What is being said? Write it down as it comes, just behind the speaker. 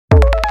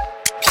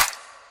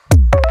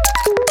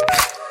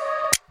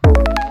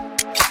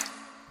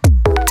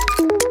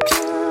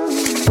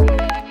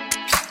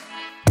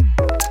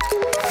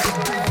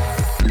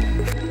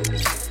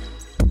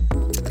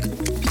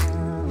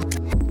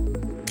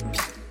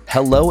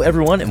Hello,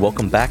 everyone, and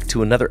welcome back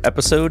to another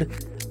episode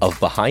of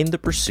Behind the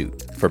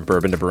Pursuit from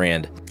Bourbon to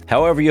Brand.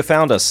 However you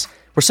found us,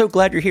 we're so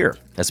glad you're here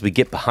as we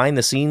get behind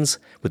the scenes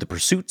with the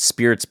Pursuit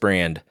Spirits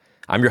brand.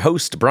 I'm your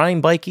host, Brian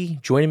Bikey.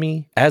 Joining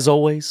me, as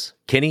always,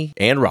 Kenny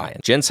and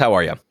Ryan. Gents, how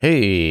are you?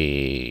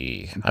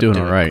 Hey, I'm doing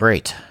all right.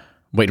 Great.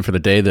 Waiting for the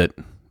day that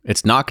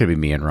it's not going to be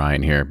me and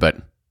Ryan here, but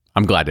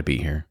I'm glad to be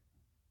here.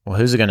 Well,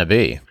 who's it going to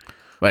be?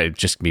 Well, it'd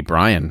just be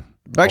Brian.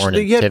 Born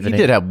Actually, and yeah, you Tiffany.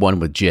 did have one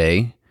with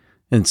Jay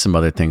and some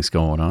other things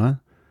going on.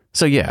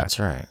 So yeah, That's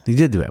right. you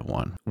did do have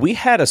one. We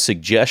had a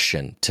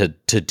suggestion to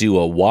do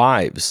a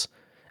wives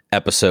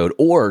episode,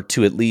 or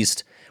to at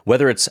least,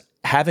 whether it's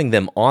having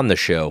them on the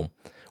show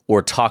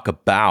or talk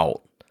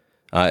about,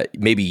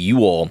 maybe you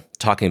all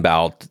talking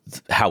about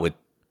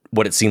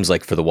what it seems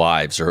like for the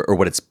wives, or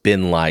what it's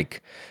been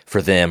like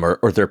for them,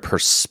 or their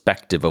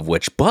perspective of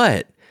which.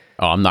 But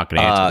Oh, I'm not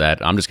going to answer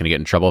that. I'm just going to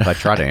get in trouble if I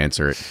try to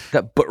answer it.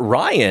 but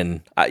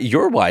Ryan,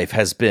 your wife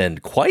has been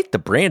quite the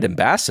brand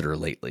ambassador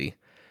lately.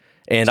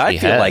 And I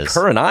feel like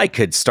her and I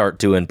could start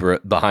doing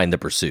Behind the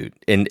Pursuit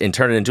and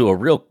turn it into a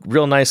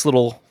real nice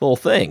little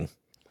thing.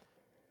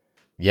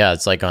 Yeah,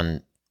 it's like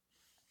on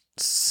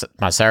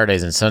my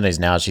Saturdays and Sundays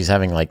now, she's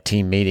having like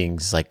team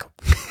meetings. Like,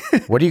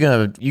 what are you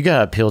got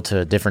to appeal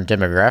to a different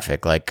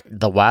demographic. Like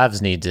the wives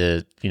need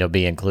to,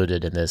 be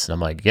included in this. And I'm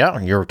like,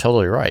 yeah, you're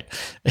totally right.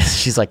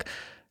 She's like,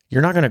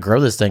 you're not going to grow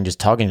this thing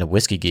just talking to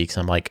whiskey geeks.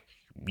 I'm like,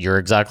 you're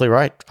exactly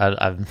right.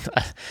 I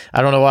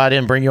don't know why I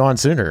didn't bring you on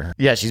sooner.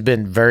 Yeah, she's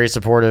been very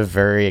supportive,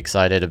 very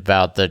excited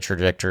about the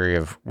trajectory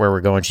of where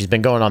we're going. She's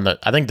been going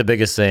I think the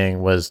biggest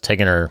thing was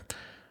taking her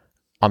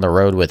on the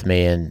road with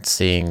me and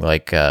seeing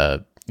like,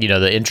 the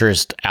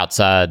interest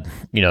outside,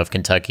 of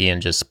Kentucky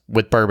and just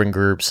with bourbon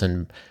groups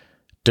and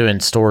doing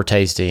store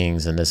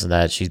tastings and this and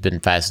that. She's been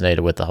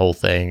fascinated with the whole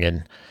thing,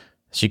 and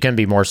she couldn't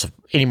be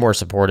any more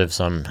supportive.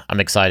 So I'm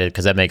excited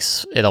because that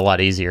makes it a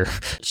lot easier.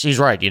 She's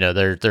right.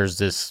 There's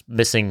this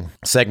missing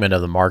segment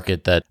of the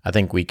market that I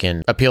think we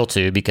can appeal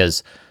to,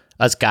 because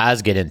us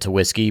guys get into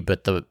whiskey,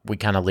 but we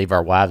kind of leave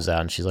our wives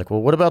out. And she's like,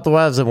 well, what about the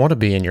wives that want to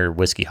be in your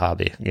whiskey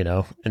hobby?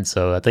 And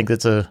so I think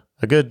that's a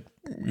good,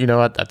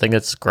 I think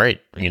it's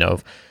great.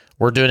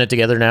 We're doing it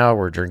together now.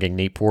 We're drinking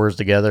neat pours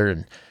together,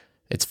 and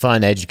it's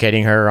fun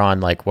educating her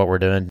on like what we're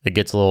doing. It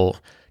gets a little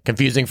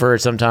confusing for her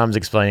sometimes,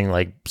 explaining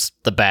like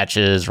the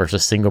batches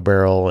versus single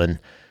barrel and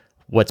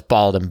what's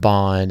bottled and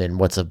bond and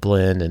what's a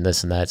blend and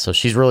this and that. So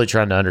she's really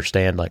trying to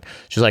understand. Like,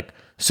 she's like,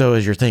 so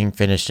is your thing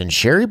finished in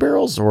sherry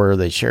barrels, or are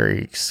they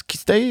sherry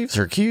staves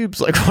or cubes?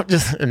 Like,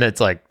 and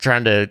it's like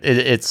trying to,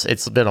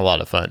 it's been a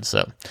lot of fun.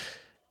 So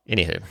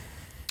anywho,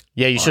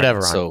 yeah, you should have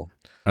her on. So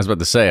I was about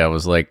to say, I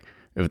was like,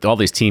 with all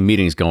these team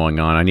meetings going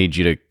on, I need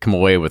you to come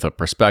away with a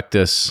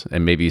prospectus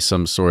and maybe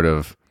some sort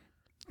of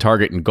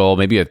target and goal,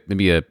 maybe a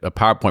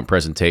PowerPoint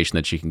presentation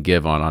that you can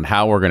give on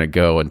how we're going to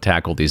go and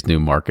tackle these new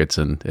markets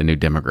and new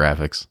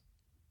demographics.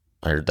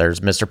 There's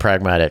Mr.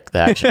 Pragmatic, the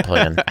action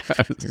plan.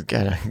 You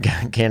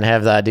can't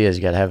have the ideas.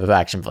 You got to have an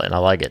action plan. I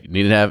like it. You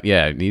need to have,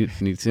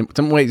 need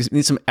some ways,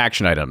 need some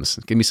action items.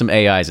 Give me some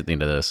AIs at the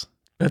end of this.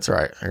 That's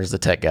right. There's the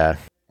tech guy.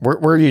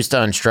 We're used to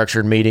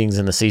unstructured meetings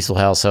in the Cecil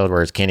household,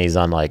 whereas Kenny's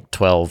on like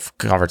 12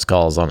 conference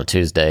calls on a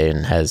Tuesday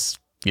and has,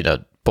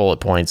 bullet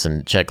points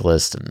and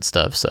checklists and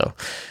stuff. So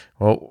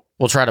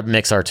we'll try to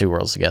mix our two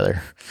worlds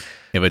together.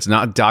 If it's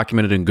not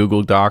documented in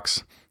Google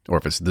Docs, or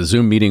if the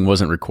Zoom meeting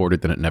wasn't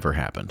recorded, then it never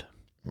happened.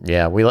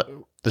 Yeah,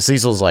 the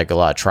Cecil's like a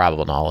lot of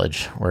tribal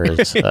knowledge,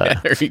 whereas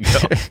there you go.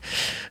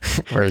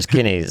 Whereas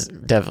Kenny's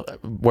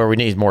where we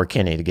need more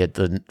Kenny to get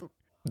the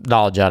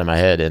knowledge out of my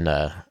head and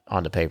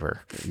onto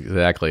paper.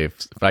 Exactly.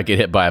 If I get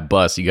hit by a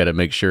bus, you got to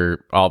make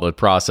sure all the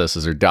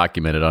processes are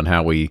documented on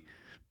how we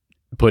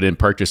put in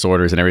purchase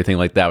orders and everything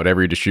like that with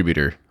every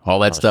distributor. All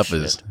that stuff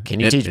shit. is. Can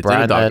you teach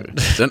Brian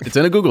that? It's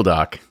in a Google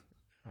Doc.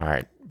 All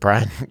right,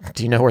 Brian,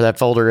 do you know where that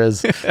folder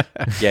is?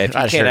 yeah, if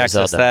you can't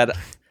access that,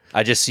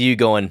 I just see you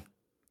going,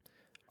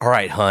 all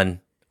right,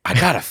 hun, I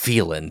got a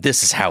feeling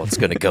this is how it's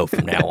going to go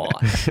from now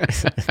on.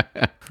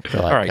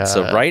 All right,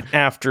 so right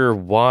after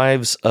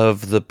Wives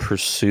of the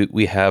Pursuit,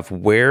 we have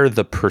Where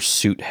the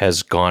Pursuit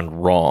Has Gone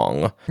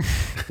Wrong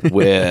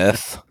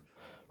with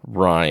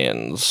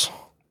Ryan's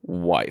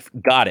wife.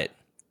 Got it.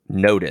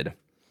 Noted.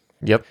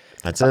 Yep,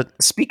 that's it.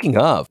 Speaking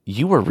of,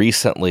 you were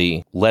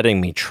recently letting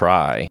me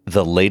try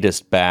the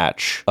latest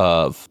batch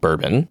of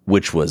bourbon,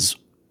 which was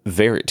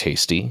very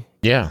tasty.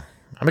 Yeah,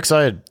 I'm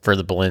excited for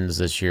the blends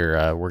this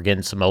year. We're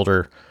getting some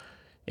older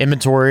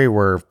inventory.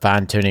 We're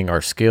fine-tuning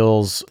our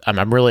skills.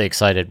 I'm really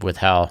excited with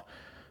how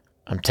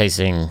I'm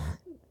tasting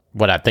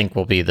what I think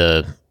will be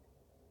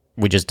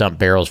we just dumped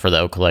barrels for the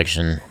oak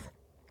collection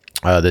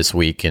this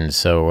week. And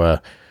so,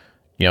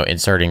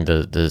 inserting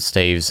the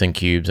staves and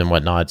cubes and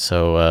whatnot.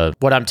 So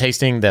what I'm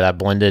tasting that I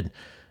blended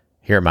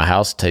here at my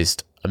house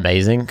tastes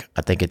amazing.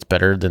 I think it's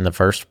better than the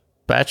first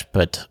batch,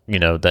 but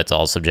that's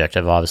all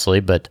subjective, obviously.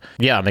 But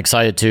yeah, I'm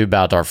excited too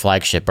about our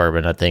flagship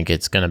bourbon. I think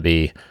it's going to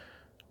be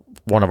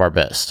one of our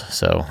best.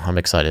 So I'm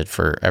excited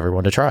for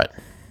everyone to try it.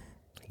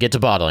 Get to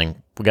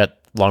bottling. We got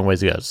a long ways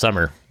to go.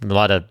 Summer, a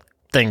lot of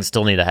things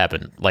still need to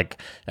happen.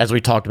 Like, as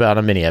we talked about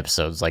on many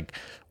episodes, like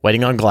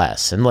waiting on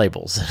glass and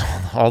labels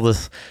and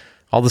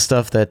all the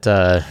stuff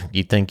that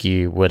you think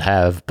you would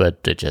have, but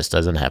it just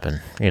doesn't happen,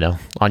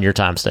 on your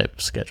time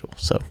schedule.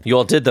 So you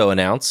all did, though,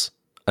 announce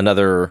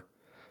another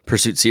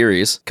Pursuit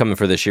series coming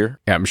for this year.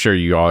 Yeah, I'm sure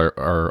you all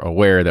are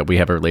aware that we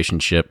have a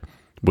relationship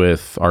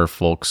with our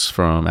folks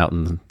from out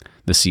in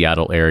the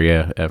Seattle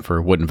area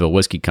for Woodinville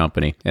Whiskey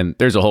Company. And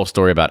there's a whole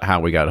story about how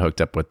we got hooked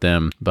up with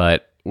them.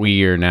 But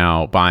we are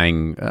now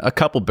buying a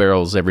couple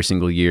barrels every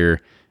single year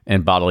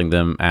and bottling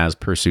them as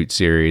Pursuit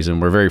series.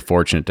 And we're very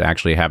fortunate to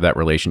actually have that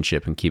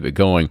relationship and keep it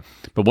going.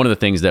 But one of the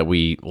things that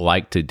we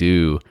like to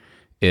do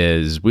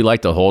is we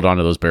like to hold on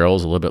to those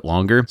barrels a little bit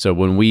longer. So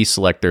when we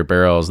select their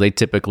barrels, they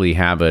typically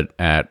have it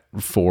at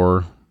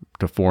 4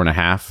 to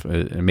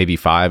 4.5, maybe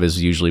 5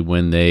 is usually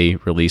when they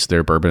release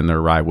their bourbon and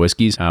their rye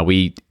whiskeys.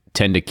 We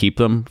tend to keep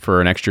them for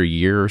an extra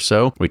year or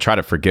so. We try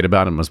to forget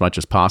about them as much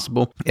as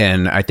possible.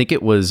 And I think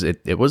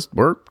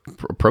we're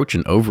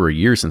approaching over a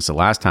year since the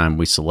last time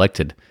we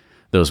selected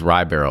those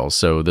rye barrels.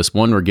 So this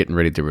one we're getting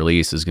ready to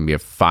release is going to be a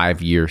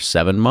 5-year,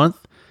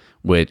 7-month,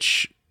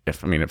 which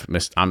if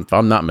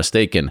I'm not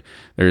mistaken,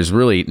 there's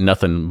really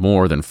nothing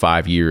more than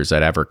 5 years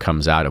that ever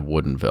comes out of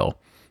Woodinville.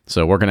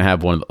 So we're going to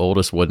have one of the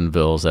oldest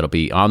Woodinvilles that'll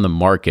be on the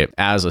market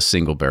as a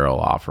single barrel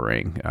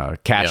offering,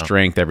 cask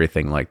strength,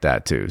 everything like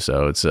that too.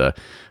 So it's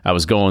I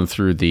was going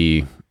through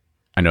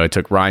I know I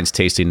took Ryan's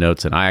tasting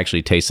notes and I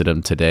actually tasted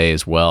them today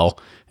as well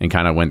and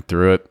kind of went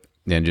through it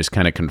and just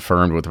kind of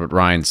confirmed with what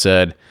Ryan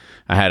said.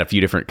 I had a few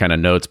different kind of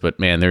notes, but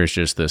man, there's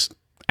just this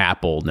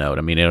apple note.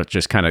 I mean, it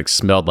just kind of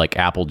smelled like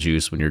apple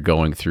juice when you're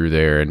going through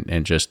there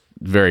and just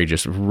very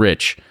just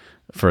rich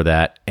for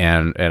that.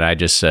 And I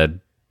just said,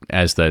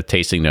 as the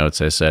tasting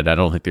notes, I said, I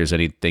don't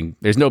think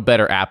there's no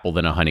better apple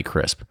than a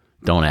Honeycrisp.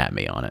 Don't at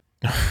me on it.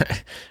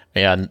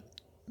 Yeah,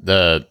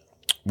 the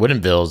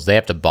Woodinvilles, they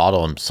have to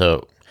bottle them.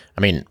 So,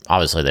 I mean,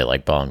 obviously they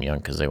like bottle them young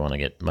because they want to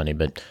get money,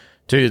 but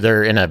two,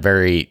 they're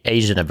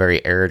aged in a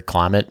very arid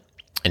climate.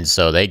 And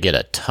so they get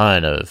a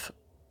ton of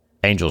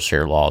angel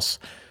share loss.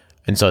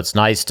 And so it's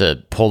nice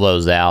to pull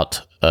those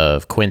out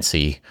of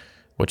Quincy,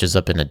 which is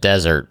up in the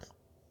desert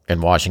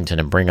in Washington,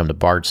 and bring them to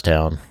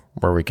Bardstown,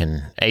 where we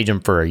can age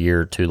them for a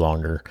year or two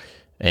longer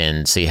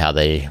and see how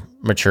they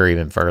mature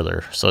even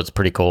further. So it's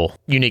pretty cool.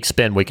 Unique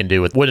spin we can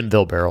do with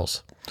Woodinville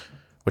barrels,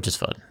 which is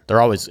fun.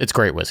 It's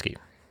great whiskey.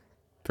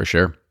 For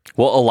sure.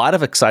 Well, a lot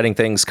of exciting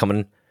things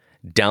coming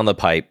down the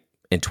pipe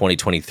in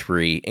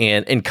 2023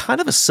 and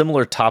kind of a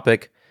similar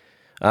topic,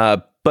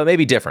 but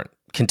maybe different.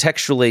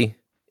 Contextually,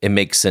 it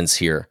makes sense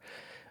here.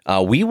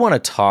 We want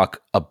to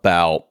talk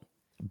about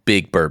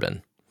Big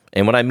Bourbon.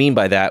 And what I mean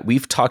by that,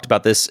 we've talked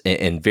about this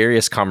in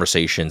various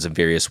conversations in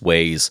various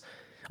ways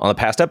on the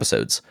past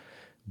episodes.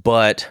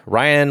 But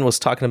Ryan was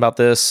talking about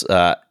this,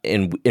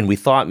 and we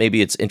thought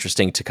maybe it's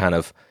interesting to kind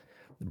of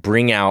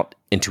bring out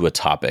into a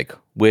topic,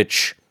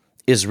 which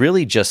is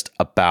really just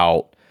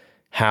about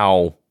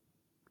how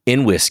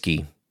in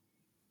whiskey,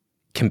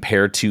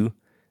 compared to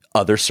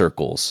other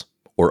circles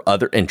or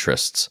other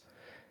interests,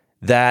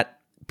 that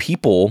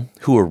people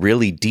who are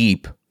really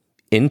deep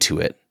into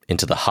it,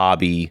 into the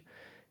hobby,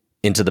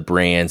 into the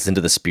brands,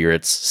 into the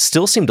spirits,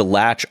 still seem to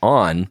latch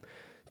on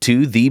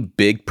to the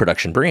big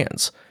production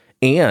brands.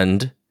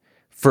 And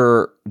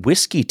for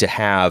whiskey to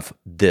have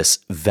this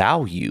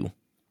value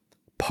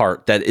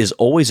part that is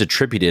always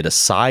attributed,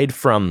 aside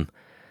from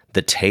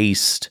the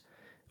taste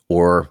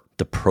or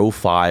the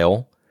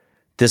profile,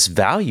 this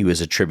value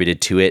is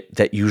attributed to it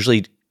that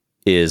usually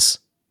is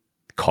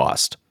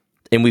cost.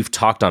 And we've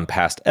talked on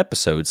past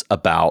episodes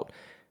about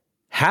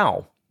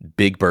how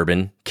Big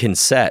Bourbon can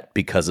set,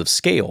 because of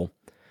scale,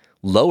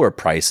 lower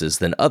prices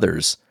than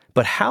others.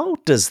 But how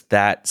does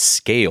that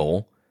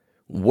scale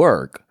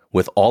work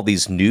with all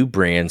these new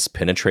brands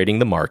penetrating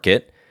the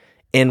market,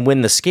 and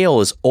when the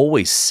scale is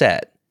always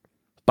set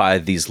by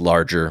these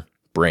larger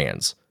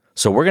brands?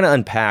 So we're going to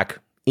unpack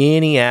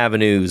any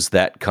avenues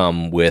that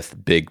come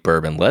with Big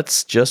Bourbon.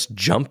 Let's just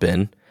jump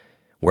in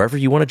wherever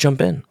you want to jump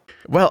in.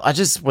 Well, I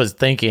just was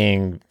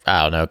thinking,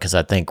 I don't know, because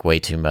I think way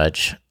too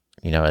much,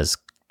 as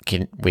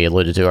we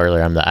alluded to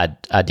earlier, I'm the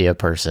idea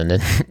person.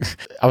 And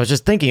I was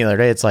just thinking the other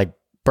day, it's like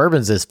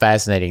bourbon's this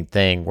fascinating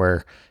thing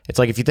where it's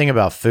like if you think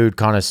about food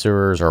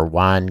connoisseurs or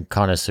wine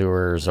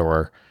connoisseurs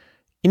or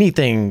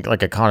anything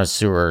like a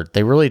connoisseur,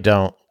 they really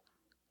don't,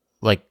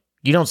 like,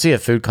 you don't see a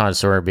food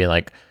connoisseur being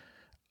like,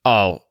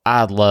 oh,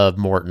 I love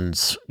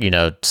Morton's,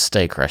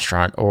 steak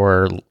restaurant,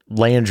 or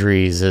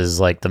Landry's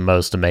is like the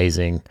most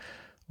amazing,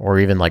 or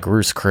even like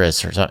Ruth's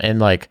Chris or something. And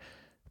like,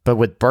 but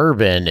with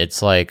bourbon,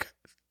 it's like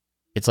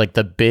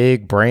the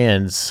big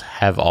brands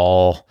have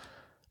all,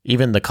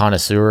 even the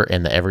connoisseur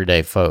and the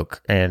everyday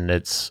folk. And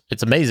it's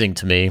amazing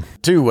to me.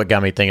 Too, what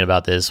got me thinking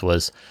about this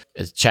was,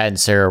 as Chad and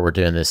Sarah were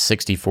doing this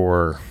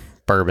 64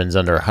 bourbons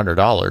under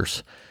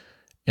 $100.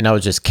 And I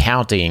was just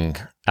counting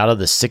out of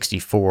the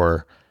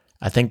 64,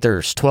 I think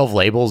there's 12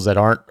 labels that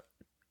aren't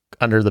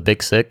under the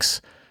big six,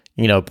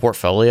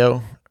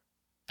 portfolio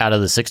out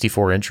of the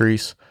 64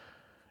 entries.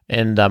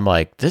 And I'm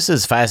like, this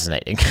is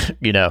fascinating.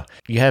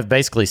 You have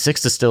basically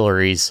 6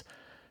 distilleries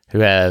who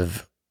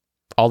have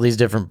all these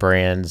different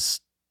brands,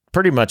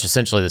 pretty much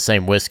essentially the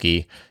same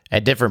whiskey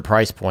at different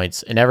price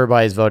points, and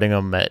everybody's voting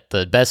them at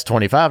the best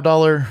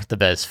 $25, the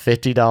best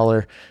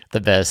 $50,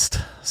 the best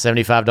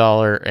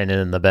 $75, and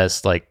then the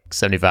best like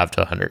 $75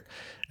 to $100.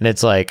 And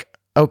it's like,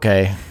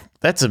 okay,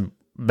 that's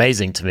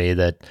amazing to me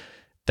that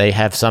they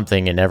have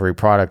something in every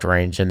product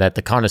range, and that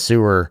the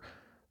connoisseur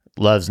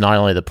loves not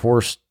only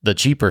the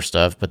cheaper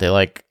stuff, but they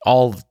like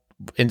all.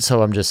 And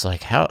so I'm just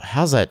like,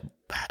 how's that?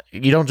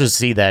 You don't just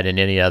see that in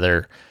any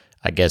other,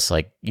 I guess,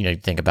 like, you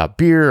think about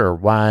beer or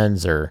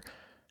wines or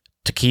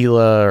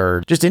tequila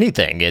or just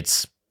anything.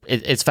 It's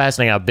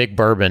fascinating how Big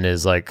Bourbon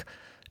is like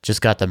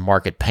just got the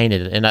market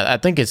painted. And I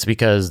think it's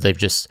because they've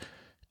just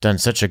done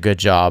such a good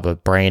job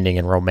of branding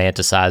and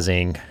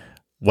romanticizing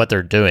what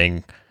they're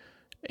doing.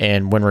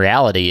 And when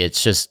reality,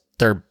 it's just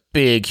they're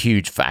big,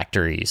 huge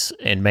factories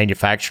and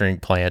manufacturing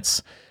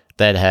plants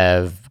that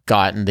have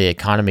gotten the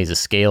economies of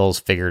scales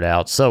figured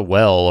out so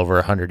well over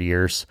 100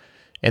 years.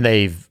 And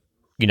they've,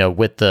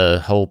 with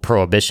the whole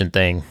prohibition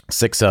thing,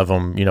 6 of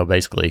them,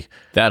 basically.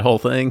 That whole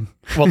thing?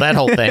 Well, that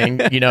whole thing,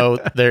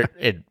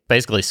 it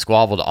basically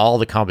squabbled all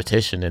the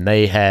competition, and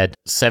they had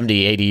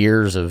 70, 80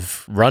 years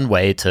of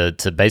runway to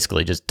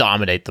basically just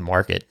dominate the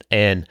market.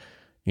 And,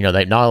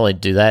 they not only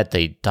do that,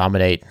 they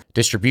dominate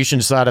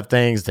distribution side of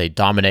things, they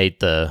dominate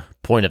the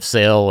point of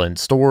sale in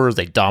stores,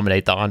 they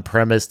dominate the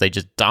on-premise, they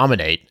just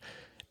dominate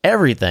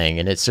everything.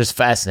 And it's just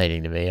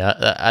fascinating to me.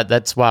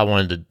 That's why I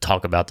wanted to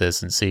talk about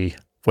this and see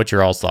what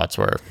your all's thoughts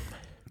were.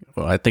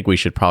 Well, I think we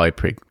should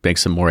probably make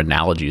some more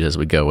analogies as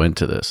we go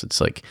into this. It's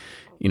like,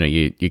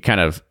 you kind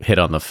of hit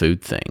on the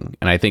food thing.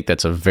 And I think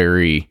that's a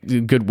very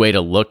good way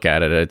to look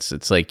at it.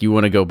 It's like you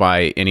want to go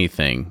buy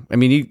anything. I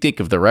mean, you think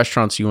of the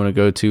restaurants you want to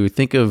go to,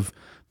 think of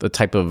the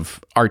type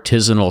of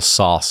artisanal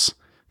sauce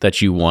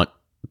that you want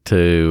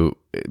to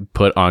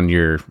put on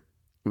your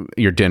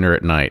dinner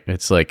at night.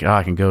 It's like,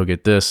 I can go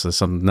get this. It's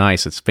something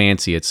nice. It's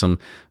fancy. It's some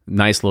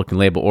nice looking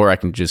label, or I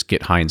can just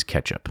get Heinz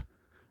ketchup.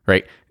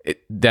 Right?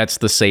 That's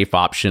the safe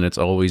option. It's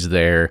always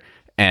there.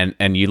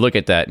 And you look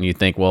at that and you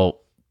think,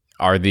 well,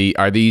 are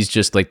these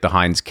just like the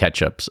Heinz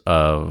ketchups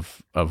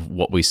of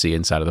what we see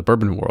inside of the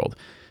bourbon world?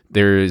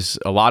 There's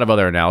a lot of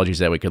other analogies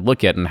that we could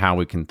look at and how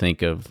we can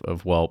think of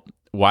well,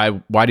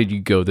 why did you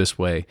go this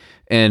way?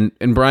 And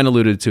Brian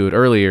alluded to it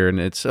earlier, and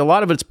it's a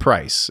lot of it's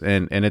price.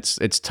 And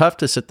it's tough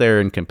to sit there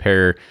and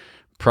compare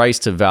price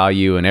to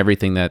value and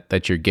everything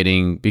that you're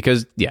getting,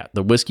 because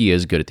the whiskey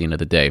is good at the end of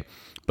the day.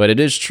 But it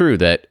is true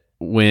that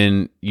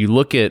when you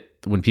look at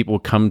when people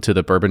come to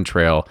the Bourbon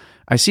Trail,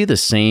 I see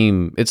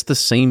it's the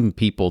same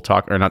people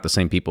talk, or not the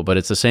same people, but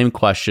it's the same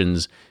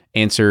questions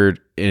answered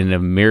in a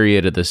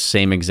myriad of the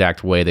same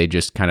exact way. They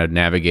just kind of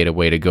navigate a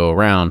way to go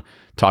around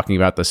talking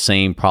about the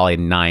same probably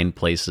 9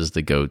 places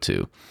to go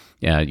to.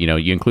 Yeah,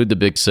 you include the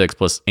big 6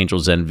 plus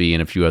Angel's Envy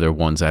and a few other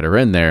ones that are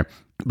in there,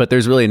 but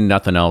there's really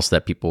nothing else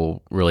that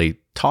people really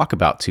talk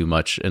about too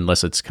much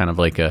unless it's kind of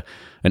like an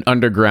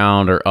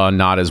underground or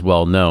not as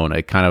well known.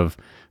 It kind of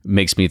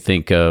makes me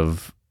think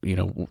of,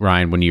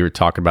 Ryan, when you were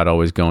talking about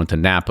always going to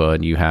Napa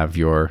and you have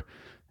your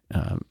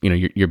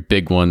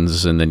big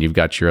ones, and then you've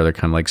got your other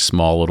kind of like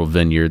small little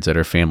vineyards that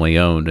are family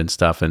owned and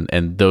stuff.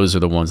 And those are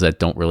the ones that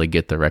don't really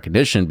get the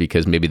recognition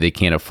because maybe they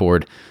can't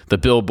afford the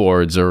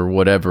billboards or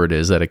whatever it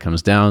is that it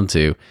comes down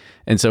to.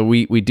 And so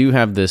we do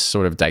have this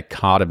sort of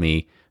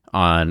dichotomy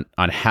on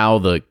how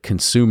the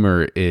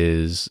consumer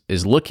is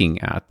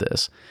looking at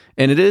this.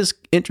 And it is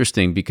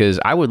interesting because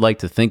I would like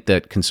to think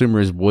that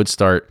consumers would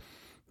start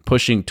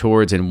pushing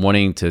towards and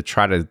wanting to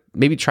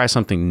try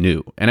something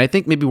new. And I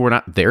think maybe we're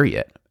not there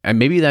yet. And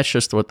maybe that's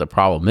just what the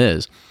problem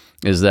is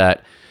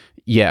that,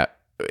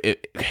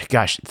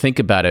 think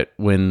about it.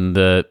 When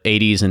the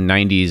 80s and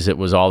 90s, it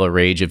was all the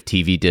rage of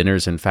TV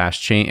dinners and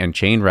fast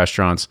chain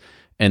restaurants.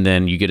 And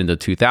then you get into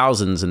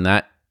 2000s and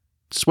that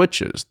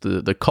switches,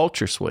 the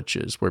culture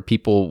switches, where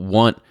people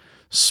want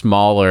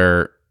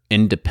smaller,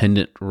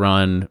 independent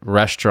run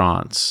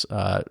restaurants,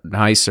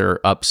 nicer,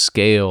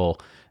 upscale.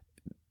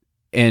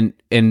 And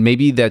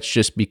maybe that's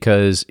just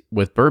because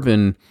with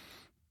bourbon,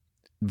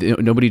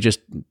 nobody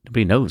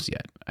knows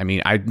yet. I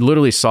mean, I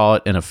literally saw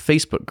it in a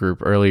Facebook group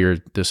earlier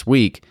this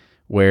week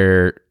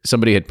where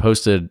somebody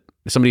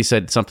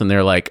said something.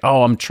 They're like,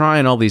 "Oh, I'm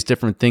trying all these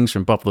different things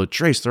from Buffalo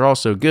Trace. They're all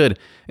so good."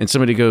 And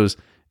somebody goes,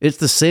 "It's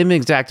the same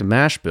exact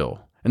mash bill."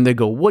 And they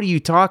go, "What are you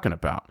talking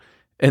about?"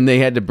 And they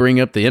had to bring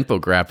up the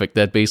infographic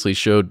that basically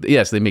showed,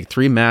 yes, they make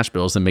 3 mash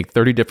bills and make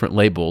 30 different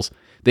labels.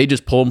 They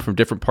just pull them from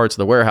different parts of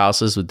the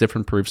warehouses with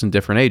different proofs and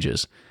different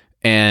ages.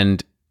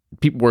 And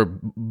people were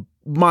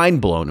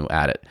mind blown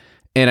at it.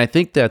 And I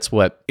think that's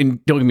what,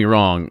 and don't get me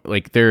wrong,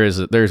 like there's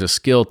a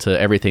skill to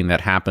everything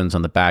that happens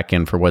on the back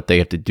end for what they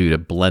have to do to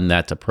blend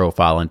that to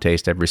profile and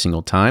taste every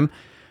single time.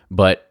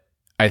 But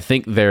I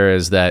think there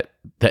is that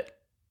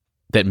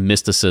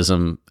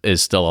mysticism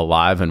is still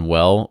alive and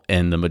well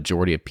in the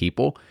majority of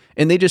people,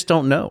 and they just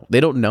don't know.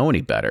 They don't know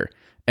any better.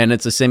 And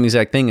it's the same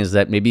exact thing as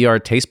that maybe our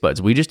taste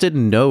buds, we just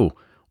didn't know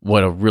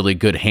what a really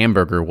good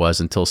hamburger was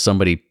until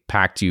somebody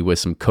packed you with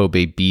some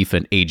Kobe beef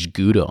and aged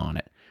Gouda on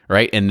it,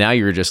 right? And now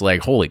you're just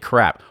like, holy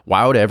crap,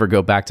 why would I ever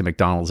go back to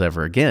McDonald's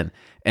ever again?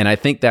 And I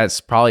think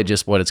that's probably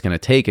just what it's going to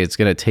take. It's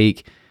going to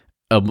take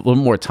a little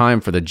more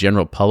time for the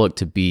general public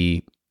to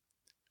be,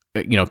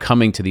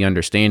 coming to the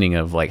understanding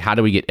of like, how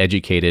do we get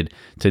educated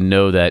to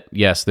know that,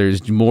 yes,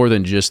 there's more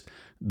than just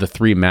the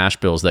 3 mash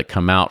bills that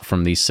come out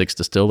from these 6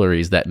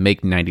 distilleries that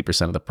make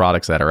 90% of the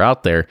products that are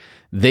out there.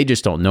 They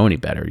just don't know any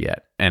better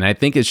yet. And I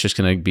think it's just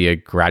going to be a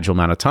gradual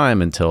amount of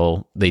time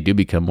until they do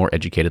become more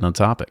educated on the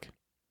topic.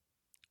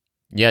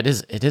 Yeah,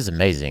 it is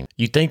amazing.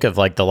 You think of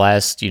like the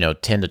last, 10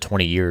 to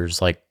 20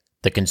 years, like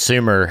the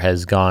consumer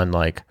has gone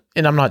like,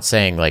 and I'm not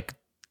saying like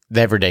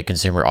the everyday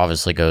consumer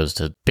obviously goes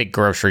to big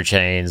grocery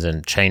chains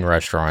and chain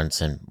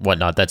restaurants and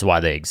whatnot. That's why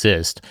they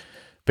exist.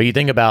 But you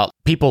think about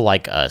people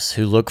like us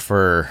who look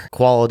for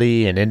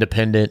quality and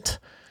independent,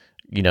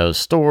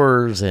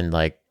 stores and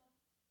like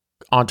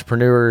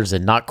entrepreneurs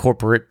and not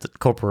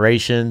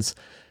corporations.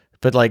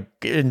 But like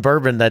in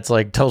bourbon, that's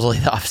like totally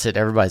the opposite.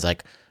 Everybody's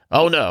like,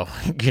 oh no,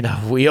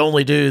 we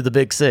only do the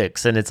big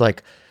 6. And it's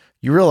like,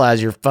 you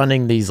realize you're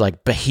funding these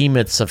like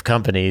behemoths of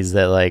companies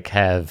that like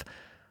have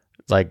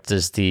like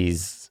just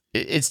these,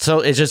 it's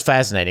just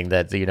fascinating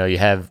that, you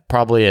have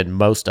probably in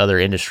most other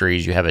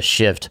industries, you have a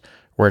shift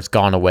where it's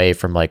gone away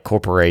from like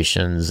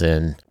corporations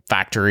and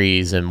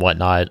factories and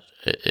whatnot.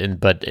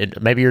 But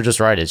maybe you're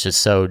just right. It's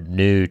just so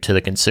new to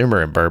the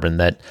consumer in bourbon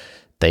that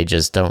they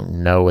just don't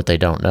know what they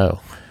don't know.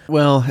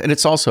 Well, and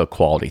it's also a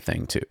quality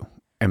thing too.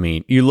 I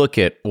mean, you look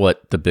at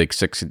what the big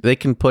 6, they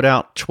can put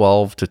out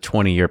 12 to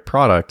 20 year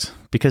product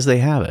because they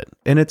have it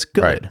and it's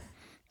good. Right.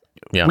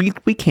 Yeah.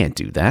 We can't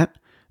do that.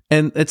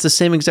 And it's the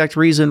same exact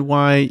reason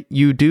why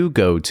you do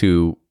go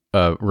to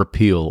a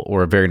Repeal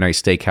or a Very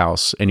Nice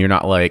Steakhouse and you're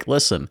not like,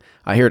 listen,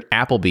 I heard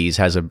Applebee's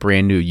has a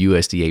brand new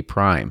USDA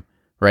Prime,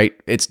 right?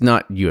 It's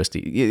not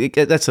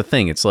USDA. That's the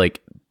thing. It's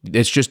like,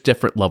 it's just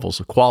different levels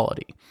of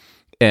quality.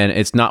 And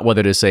it's not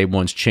whether to say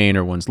one's chain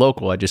or one's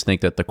local. I just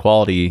think that the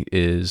quality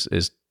is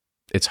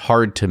it's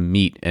hard to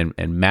meet and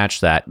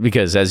match that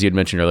because as you had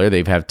mentioned earlier,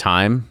 they have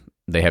time,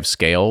 they have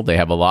scale, they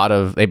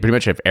pretty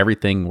much have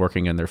everything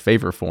working in their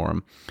favor for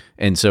them.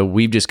 And so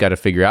we've just got to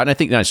figure out, and I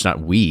think that's not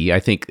I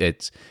think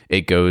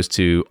it goes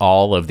to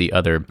all of the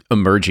other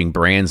emerging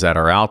brands that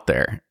are out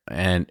there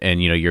and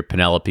your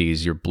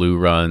Penelopes, your Blue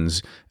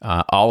Runs,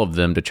 all of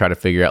them to try to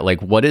figure out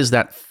like, what is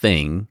that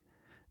thing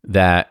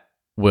that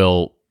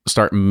will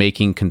start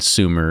making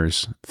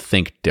consumers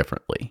think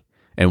differently?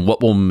 And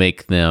what will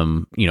make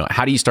them,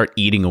 how do you start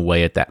eating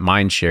away at that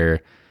mind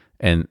share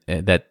and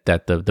that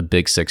the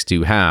big 6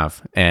 do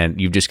have? And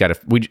you've just got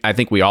to, I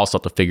think we also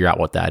have to figure out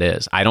what that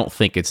is. I don't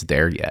think it's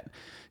there yet.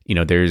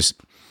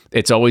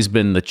 It's always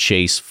been the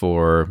chase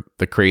for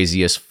the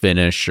craziest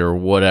finish or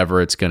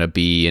whatever it's going to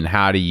be. And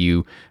how do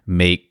you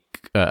make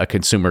a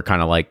consumer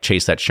kind of like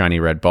chase that shiny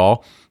red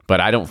ball?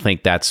 But I don't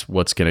think that's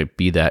what's going to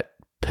be that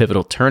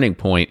pivotal turning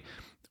point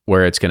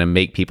where it's going to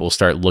make people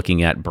start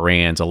looking at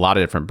brands, a lot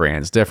of different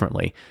brands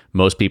differently.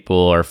 Most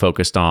people are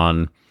focused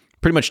on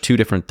pretty much 2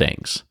 different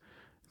things.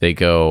 They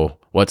go,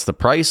 what's the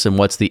price and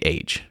what's the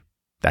age?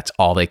 That's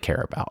all they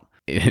care about.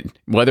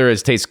 Whether it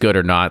tastes good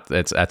or not,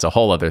 that's a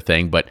whole other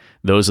thing. But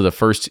those are the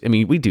first,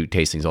 we do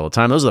tastings all the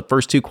time. Those are the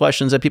first 2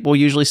 questions that people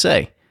usually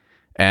say.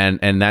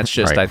 And that's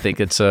just, right. I think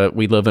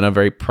we live in a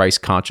very price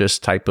conscious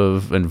type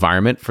of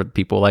environment for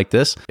people like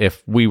this.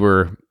 If we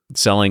were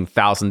selling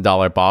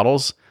 $1,000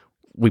 bottles,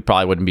 we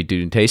probably wouldn't be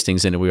doing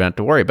tastings and we wouldn't have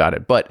to worry about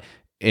it. But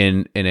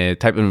in a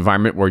type of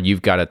environment where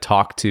you've got to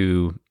talk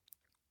to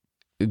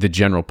the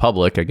general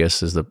public, I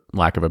guess is the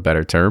lack of a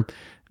better term,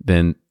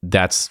 then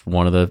that's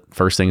one of the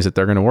first things that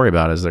they're going to worry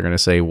about is they're going to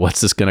say,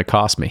 what's this going to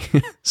cost me?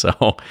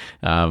 So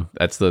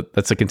that's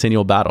a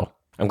continual battle.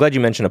 I'm glad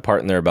you mentioned a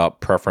part in there about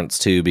preference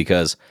too,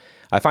 because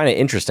I find it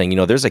interesting.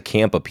 There's a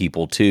camp of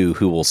people too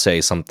who will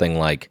say something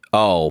like,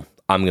 oh,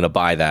 I'm going to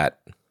buy that.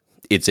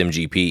 It's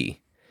MGP.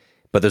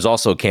 But there's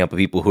also a camp of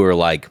people who are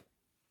like,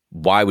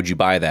 why would you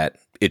buy that?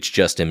 It's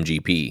just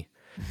MGP.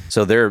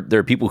 So there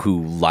are people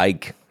who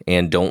like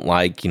and don't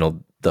like,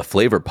 the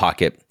flavor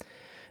pocket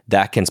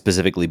that can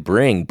specifically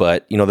bring.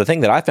 But, the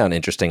thing that I found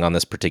interesting on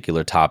this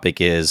particular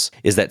topic is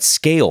that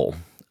scale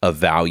of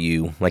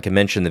value, like I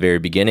mentioned in the very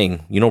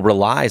beginning,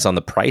 relies on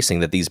the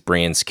pricing that these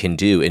brands can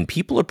do. And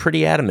people are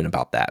pretty adamant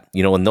about that,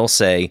 and they'll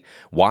say,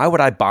 why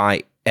would I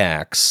buy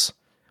X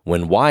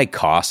when Y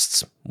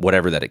costs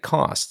whatever that it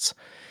costs?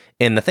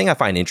 And the thing I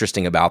find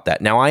interesting about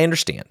that, now I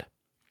understand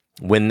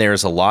when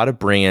there's a lot of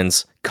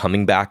brands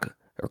coming back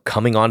or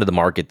coming onto the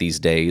market these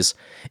days,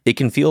 it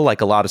can feel like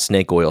a lot of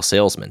snake oil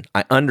salesmen.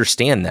 I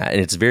understand that. And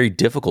it's very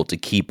difficult to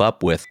keep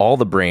up with all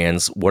the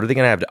brands. What are they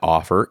going to have to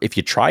offer? If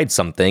you tried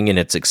something and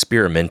it's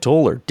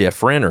experimental or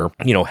different or,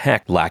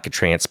 heck, lack of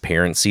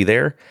transparency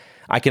there,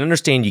 I can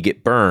understand you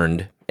get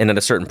burned. And at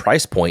a certain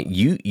price point,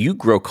 you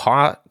grow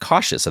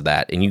cautious of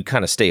that and you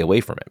kind of stay away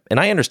from it. And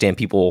I understand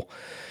people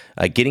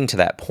getting to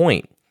that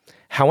point.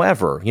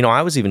 However,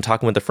 I was even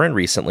talking with a friend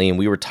recently and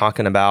we were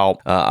talking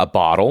about a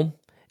bottle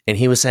And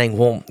he was saying,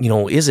 well,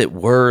 is it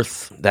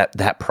worth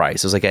that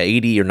price? It was like an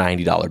 $80 or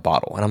 $90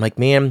 bottle. And I'm like,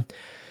 man,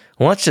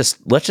 well, let's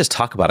just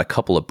talk about a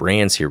couple of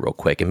brands here real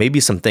quick, and maybe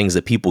some things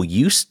that people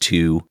used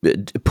to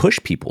push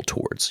people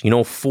towards.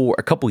 For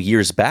a couple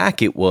years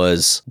back, it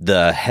was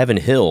the Heaven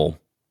Hill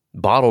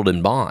bottled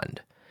in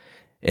bond.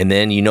 And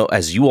then,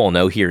 as you all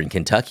know, here in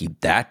Kentucky,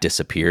 that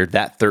disappeared.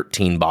 That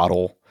 $13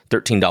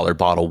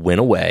 bottle went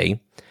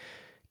away,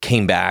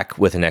 came back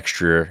with an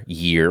extra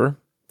year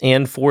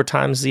and 4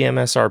 times the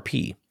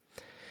MSRP.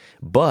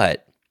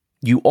 But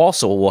you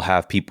also will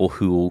have people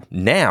who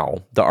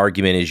now the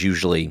argument is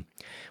usually,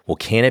 well,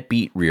 can it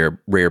beat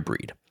rare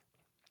breed?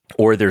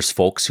 Or there's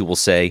folks who will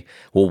say,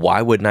 well,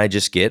 why wouldn't I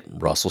just get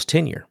Russell's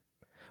 10-year?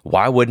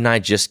 Why wouldn't I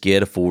just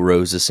get a Four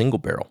Roses single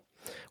barrel?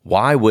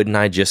 Why wouldn't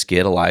I just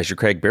get Elijah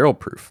Craig barrel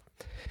proof?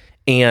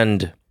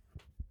 And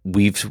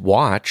we've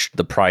watched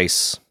the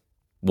price.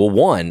 Well,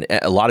 one,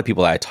 a lot of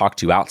people that I talk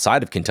to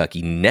outside of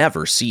Kentucky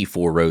never see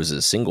Four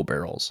Roses single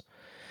barrels.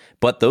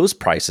 But those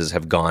prices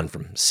have gone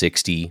from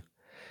 60,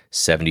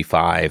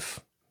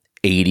 75,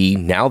 80.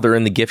 Now they're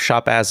in the gift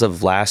shop as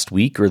of last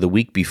week or the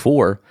week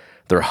before.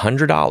 They're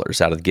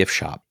 $100 out of the gift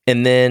shop.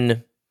 And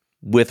then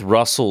with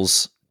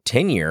Russell's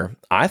 10-year,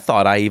 I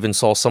thought I even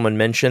saw someone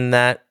mention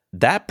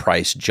that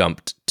price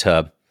jumped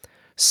to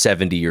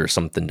 70 or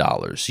something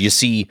dollars. You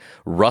see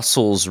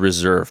Russell's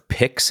Reserve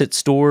picks at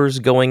stores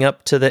going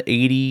up to the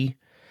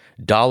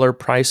 $80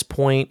 price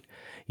point.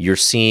 You're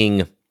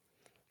seeing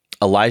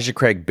Elijah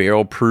Craig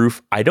barrel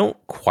proof. I don't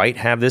quite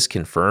have this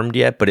confirmed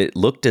yet, but it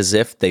looked as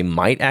if they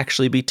might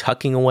actually be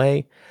tucking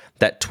away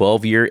that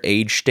 12-year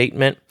age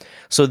statement.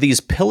 So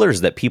these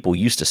pillars that people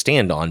used to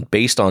stand on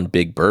based on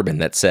Big Bourbon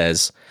that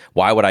says,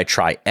 why would I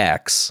try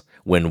X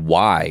when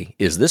Y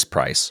is this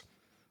price?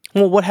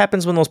 Well, what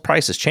happens when those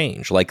prices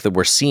change like that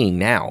we're seeing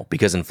now?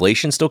 Because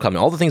inflation's still coming.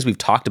 All the things we've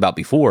talked about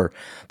before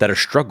that are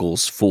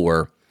struggles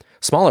for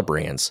smaller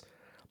brands,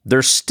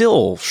 there's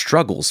still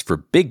struggles for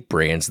big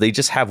brands. They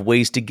just have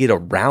ways to get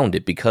around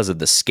it because of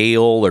the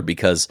scale or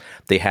because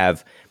they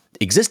have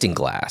existing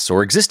glass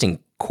or existing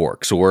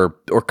corks or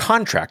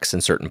contracts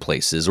in certain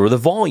places or the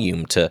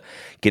volume to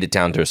get it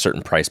down to a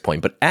certain price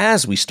point. But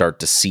as we start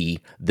to see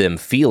them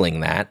feeling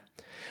that,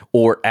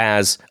 or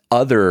as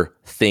other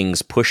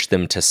things push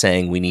them to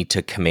saying we need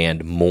to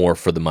command more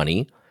for the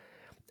money,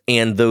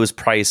 and those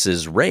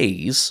prices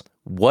raise,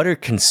 what are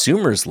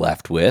consumers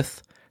left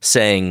with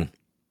saying,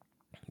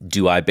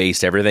 do I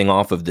base everything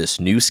off of this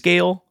new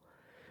scale?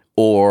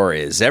 Or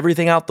is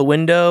everything out the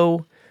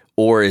window?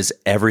 Or is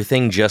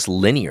everything just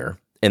linear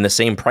in the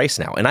same price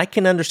now? And I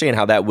can understand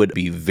how that would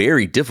be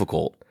very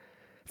difficult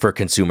for a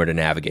consumer to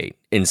navigate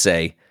and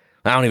say,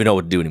 I don't even know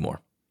what to do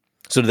anymore.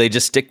 So do they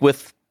just stick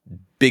with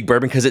Big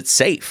Bourbon because it's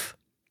safe?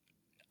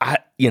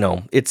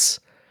 It's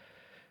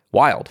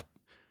wild.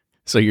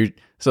 So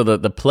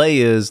the play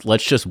is,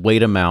 let's just wait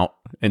them out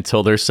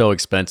until they're so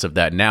expensive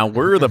that now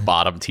we're the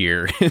bottom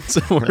tier.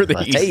 So we're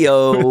the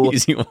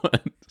easy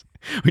ones.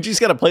 We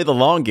just got to play the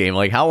long game.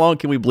 Like, how long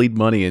can we bleed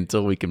money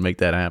until we can make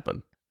that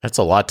happen? That's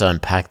a lot to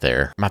unpack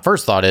there. My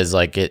first thought is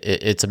like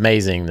it's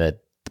amazing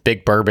that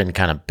Big Bourbon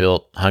kind of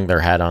hung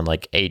their hat on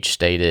like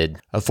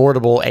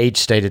affordable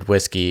age-stated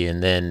whiskey,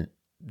 and then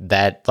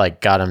that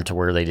like got them to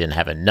where they didn't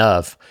have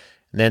enough.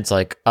 And then it's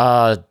like,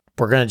 we're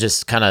going to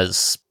just kind of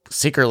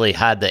secretly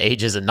hide the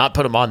ages and not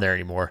put them on there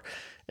anymore.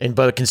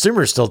 But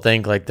consumers still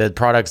think like the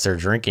products they're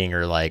drinking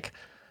are like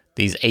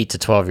these 8 to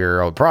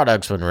 12-year-old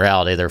products, when in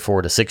reality they're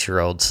 4 to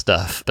 6-year-old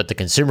stuff. But the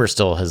consumer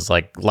still has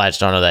like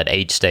latched onto that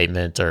age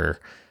statement or,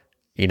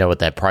 with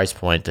that price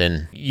point.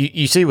 And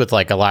you see with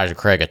like Elijah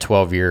Craig, a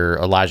 12-year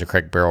Elijah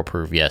Craig barrel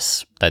proof,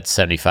 yes, that's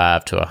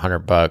 $75 to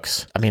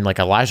 $100. I mean, like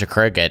Elijah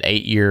Craig at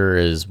 8-year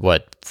is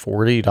what,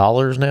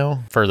 $40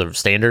 now for the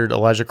standard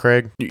Elijah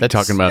Craig? You're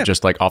talking about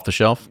just like off the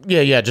shelf?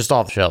 Yeah, just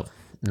off the shelf.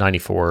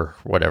 94,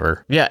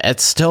 whatever. Yeah,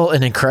 it's still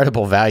an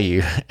incredible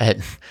value.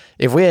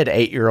 If we had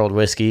 8-year-old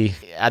whiskey,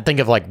 I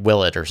think of like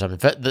Willet or something.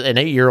 An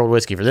 8-year-old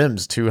whiskey for them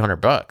is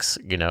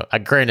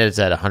 $200. Granted, it's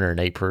at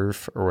 108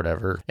 proof or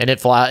whatever, and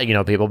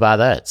people buy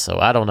that. So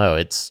I don't know.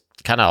 It's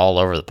kind of all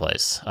over the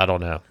place. I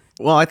don't know.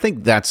 Well, I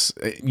think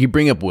you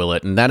bring up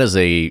Willet, and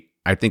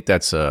I think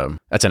that's an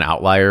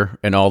outlier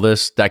in all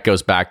this. That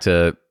goes back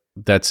to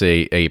that's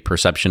a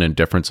perception and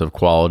difference of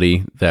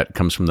quality that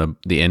comes from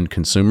the end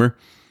consumer.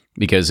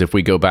 Because if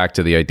we go back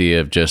to the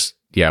idea of just,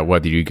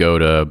 whether you go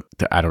to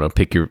I don't know,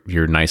 pick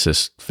your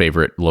nicest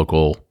favorite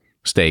local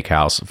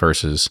steakhouse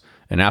versus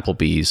an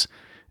Applebee's,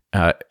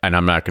 and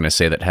I'm not going to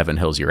say that Heaven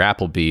Hill's your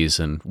Applebee's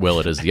and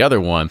Willet is the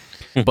other one,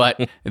 but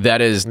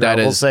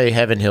we'll say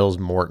Heaven Hill's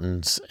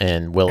Morton's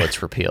and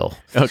Willet's Repeal.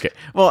 Okay,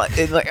 well,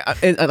 like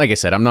I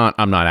said, I'm not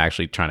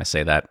actually trying to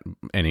say that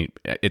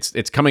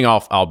it's coming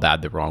off all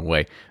bad the wrong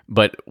way,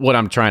 but what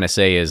I'm trying to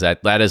say is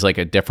that is like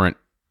a different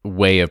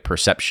way of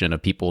perception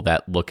of people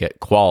that look at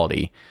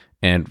quality.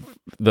 And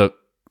the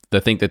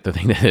thing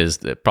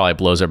that probably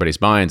blows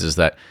everybody's minds is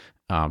that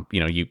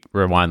you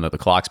rewind the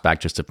clocks back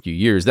just a few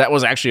years, that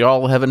was actually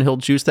all Heaven Hill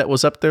juice that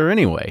was up there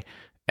anyway.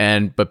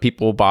 but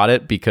people bought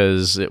it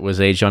because it was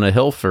aged on a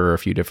hill for a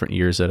few different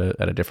years at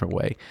a different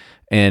way,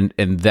 and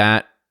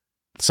that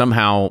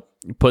somehow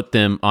put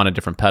them on a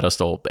different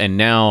pedestal. And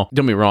now,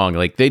 don't be wrong,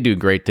 like they do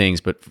great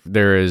things, but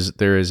there is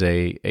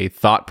a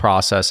thought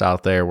process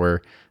out there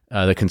where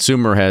the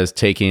consumer has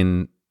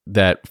taken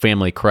that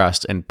family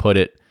crest and put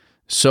it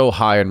so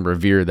high in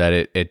revere that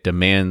it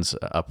demands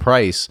a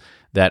price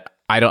that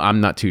I'm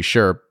not too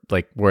sure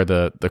like where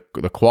the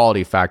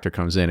quality factor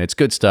comes in. It's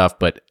good stuff,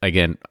 but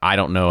again, I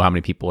don't know how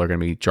many people are going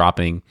to be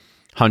dropping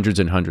hundreds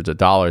and hundreds of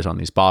dollars on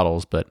these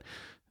bottles, but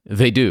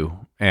they do.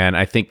 And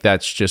I think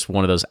that's just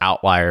one of those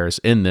outliers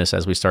in this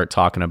as we start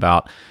talking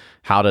about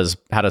how does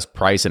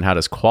price and how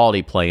does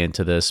quality play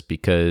into this,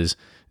 because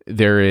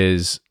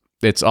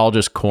it's all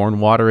just corn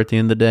water at the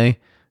end of the day.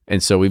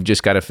 And so we've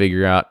just got to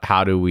figure out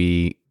how do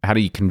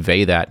you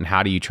convey that, and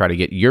how do you try to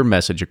get your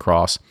message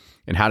across,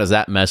 and how does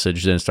that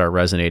message then start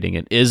resonating?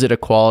 And is it a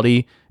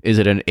quality? Is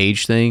it an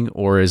age thing?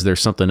 Or is there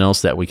something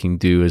else that we can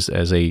do as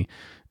a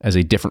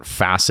different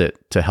facet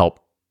to help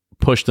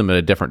push them in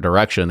a different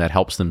direction that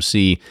helps them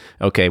see,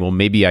 okay, well,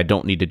 maybe I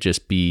don't need to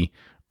just be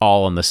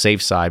all on the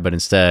safe side, but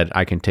instead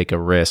I can take a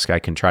risk. I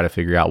can try to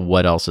figure out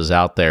what else is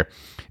out there.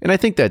 And I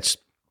think that's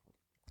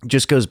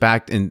just goes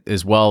back in,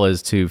 as well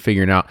as to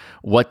figuring out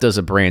what does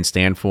a brand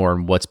stand for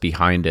and what's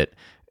behind it.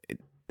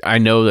 I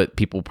know that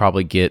people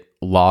probably get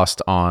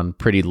lost on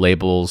pretty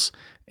labels,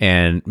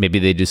 and maybe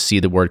they just see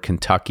the word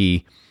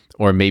Kentucky,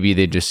 or maybe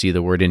they just see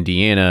the word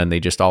Indiana and they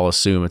just all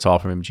assume it's all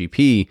from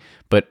MGP,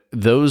 but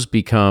those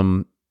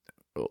become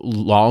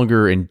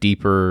longer and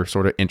deeper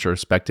sort of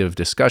introspective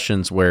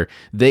discussions where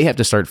they have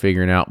to start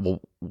figuring out, well,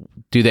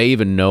 do they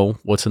even know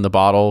what's in the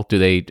bottle? Do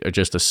they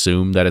just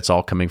assume that it's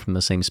all coming from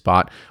the same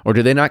spot, or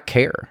do they not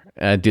care?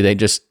 Do they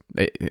just,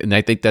 and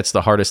I think that's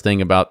the hardest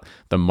thing about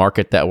the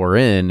market that we're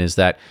in, is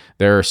that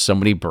there are so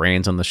many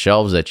brands on the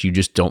shelves that you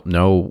just don't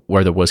know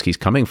where the whiskey's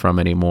coming from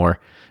anymore.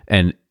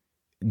 And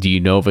do you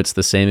know if it's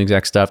the same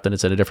exact stuff that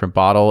it's in a different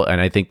bottle?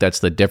 And I think that's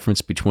the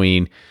difference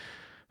between,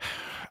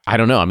 I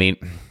don't know. I mean,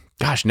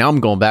 gosh, now I'm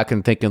going back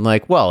and thinking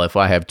like, well, if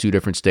I have two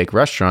different steak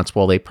restaurants,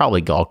 well, they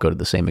probably all go to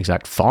the same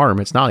exact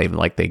farm. It's not even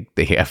like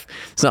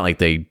it's not like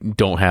they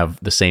don't have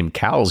the same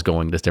cows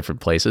going to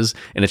different places,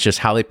 and it's just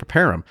how they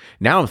prepare them.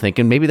 Now I'm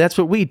thinking maybe that's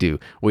what we do.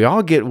 We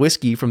all get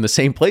whiskey from the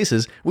same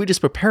places. We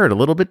just prepare it a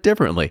little bit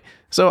differently.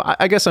 So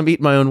I guess I'm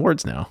eating my own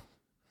words now.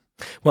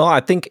 Well, I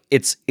think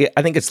it's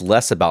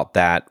less about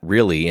that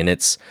really, and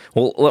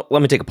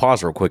let me take a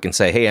pause real quick and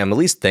say, hey, I'm at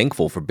least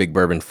thankful for Big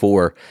Bourbon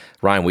for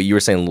Ryan, what you were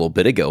saying a little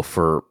bit ago,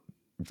 for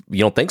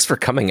thanks for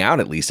coming out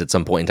at least at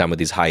some point in time with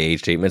these high age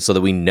statements, so that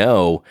we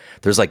know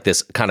there's like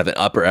this kind of an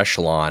upper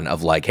echelon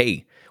of like,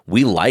 hey,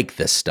 we like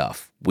this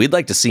stuff. We'd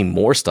like to see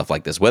more stuff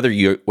like this, whether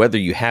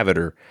you have it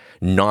or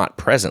not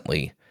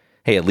presently.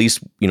 Hey, at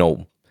least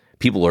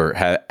people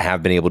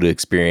have been able to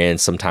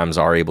experience, sometimes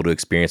are able to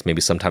experience,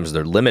 maybe sometimes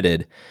they're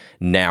limited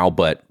now,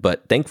 but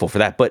thankful for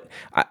that. But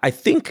I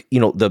think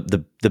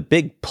the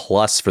big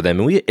plus for them,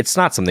 and it's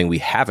not something we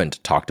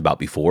haven't talked about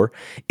before,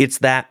 it's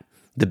that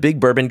the Big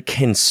Bourbon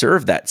can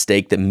serve that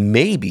steak that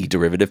may be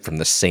derivative from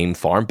the same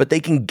farm, but they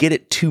can get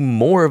it to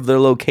more of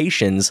their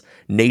locations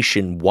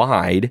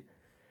nationwide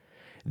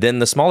than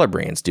the smaller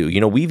brands do.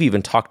 We've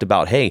even talked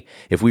about, hey,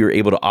 if we were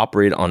able to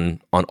operate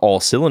on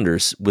all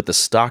cylinders with the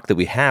stock that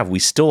we have, we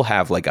still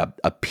have like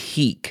a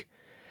peak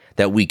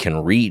that we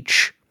can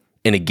reach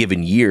in a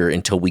given year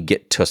until we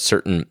get to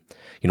certain,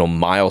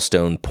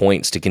 milestone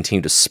points to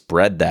continue to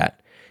spread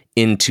that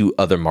into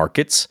other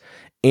markets.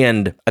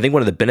 And I think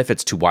one of the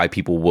benefits to why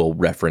people will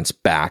reference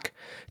back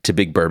to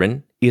Big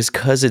Bourbon is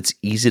because it's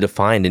easy to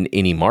find in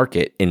any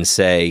market and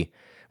say,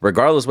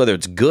 regardless whether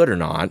it's good or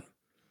not,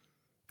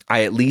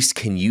 I at least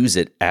can use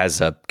it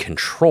as a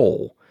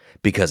control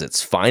because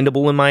it's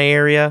findable in my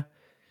area,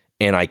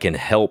 and I can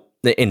help,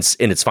 and it's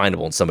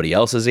findable in somebody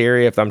else's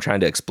area if I'm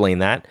trying to explain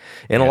that.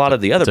 And a lot of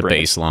the other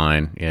brands, it's a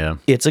baseline. Yeah,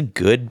 it's a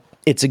good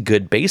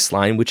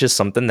baseline, which is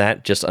something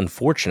that just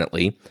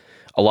unfortunately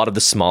a lot of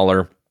the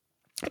smaller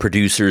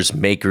producers,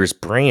 makers,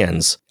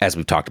 brands, as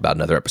we've talked about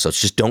in other episodes,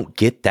 just don't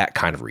get that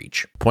kind of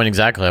reach. Point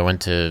exactly. I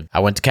went to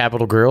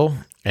Capitol Grill,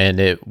 and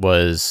it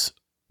was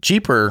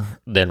cheaper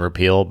than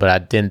Repeal, but I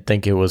didn't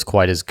think it was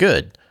quite as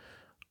good.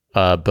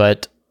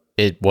 But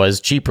it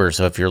was cheaper.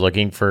 So if you're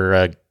looking for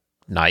a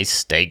nice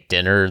steak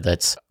dinner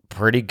that's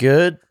pretty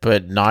good,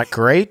 but not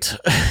great,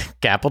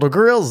 Capitol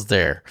Grill's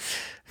there.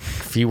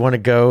 If you want to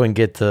go and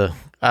get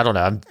I don't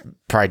know, I'm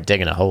probably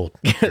digging a hole.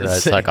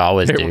 That's like I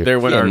always do. There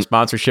went our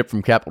sponsorship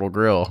from Capitol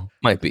Grill.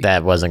 Might be.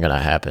 That wasn't going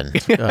to happen.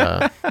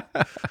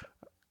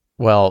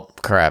 Well,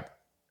 crap.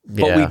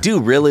 Yeah. But we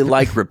do really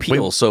like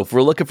Repeal. So if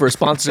we're looking for a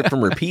sponsorship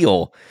from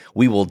Repeal,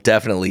 we will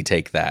definitely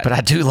take that. But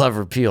I do love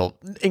Repeal.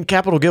 And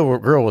Capitol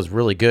Grill was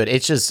really good.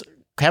 It's just,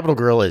 Capitol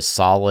Grill is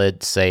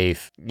solid,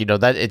 safe.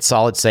 That it's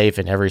solid, safe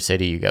in every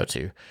city you go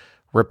to.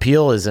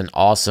 Repeal is an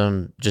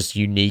awesome, just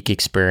unique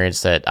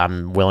experience that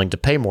I'm willing to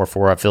pay more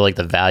for. I feel like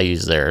the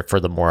value's there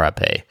for the more I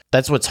pay.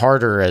 That's what's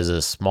harder as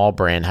a small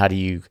brand. How do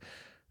you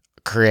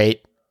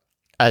create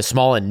a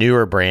small and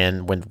newer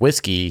brand. With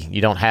whiskey,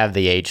 you don't have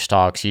the age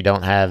stocks. You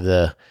don't have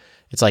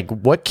it's like,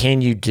 what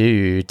can you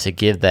do to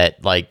give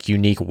that like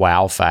unique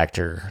wow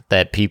factor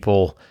that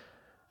people,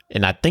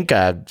 and I think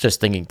I'm just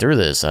thinking through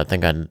this, I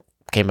think I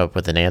came up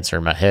with an answer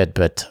in my head,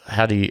 but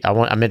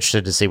I'm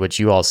interested to see what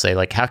you all say.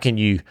 Like, how can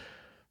you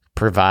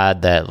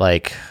provide that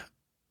like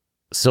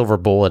silver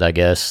bullet, I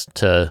guess,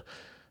 to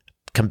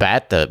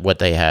combat what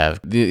they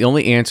have? The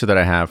only answer that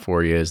I have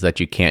for you is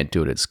that you can't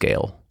do it at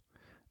scale.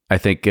 I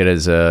think it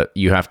is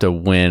you have to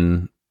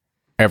win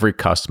every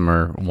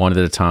customer one at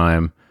a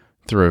time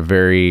through a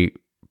very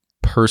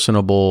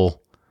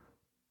personable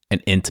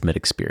and intimate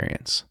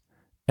experience.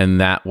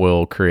 And that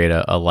will create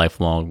a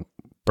lifelong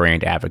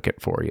brand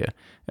advocate for you.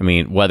 I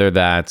mean, whether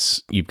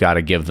that's you've got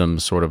to give them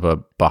sort of a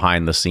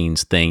behind the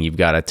scenes thing, you've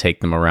got to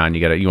take them around,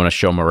 you want to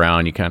show them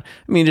around,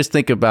 just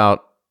think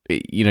about,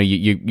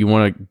 you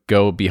want to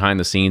go behind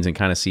the scenes and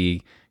kind of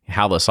see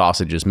how the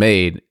sausage is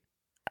made.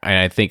 And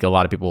I think a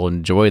lot of people will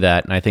enjoy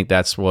that. And I think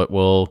that's what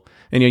will,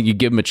 and you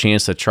give them a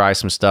chance to try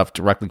some stuff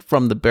directly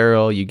from the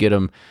barrel. You get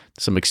them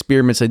some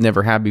experiments they've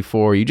never had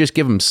before. You just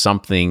give them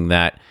something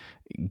that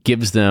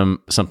gives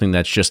them something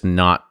that's just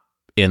not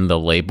in the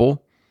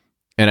label.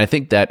 And I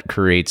think that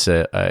creates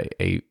a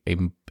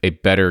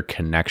better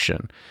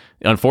connection.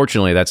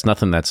 Unfortunately, that's not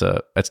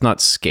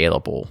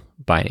scalable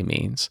by any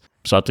means.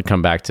 So I have to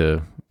come back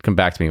to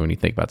me when you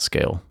think about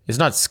scale. It's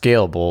not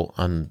scalable,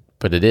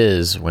 but it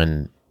is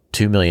when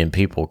 2 million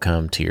people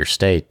come to your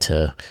state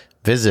to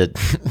visit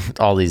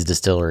all these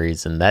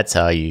distilleries, and that's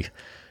how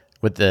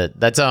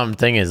I'm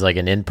thinking is like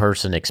an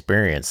in-person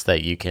experience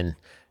that you can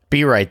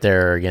be right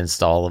there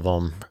against all of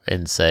them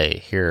and say,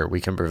 here, we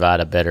can provide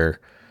a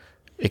better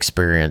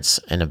experience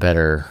and a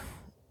better,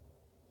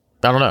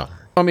 I don't know.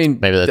 I mean,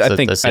 maybe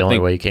that's the only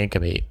way you can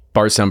compete.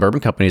 Bardstown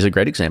Bourbon Company is a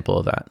great example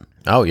of that.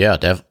 Oh yeah,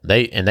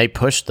 they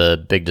push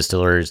the big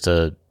distilleries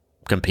to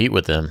compete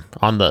with them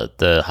on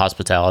the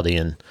hospitality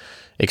and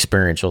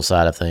experiential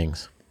side of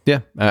things.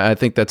 Yeah, I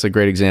think that's a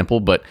great example,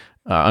 but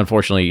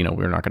unfortunately,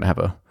 we're not going to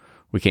have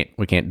we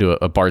can't do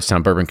a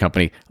Bardstown Bourbon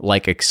Company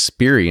like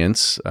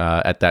experience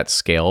at that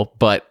scale,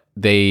 but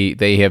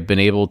they have been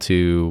able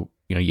to,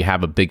 you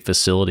have a big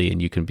facility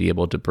and you can be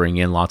able to bring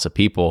in lots of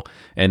people,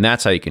 and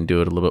that's how you can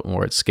do it a little bit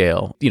more at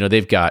scale.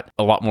 They've got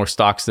a lot more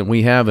stocks than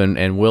we have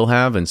and will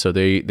have, and so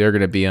they're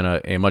going to be on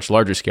a much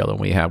larger scale than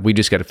we have. We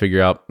just got to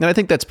figure out, and I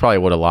think that's probably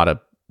what a lot of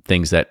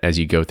things that as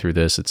you go through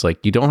this, it's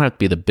like you don't have to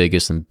be the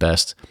biggest and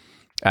best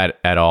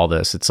at all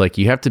this. It's like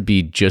you have to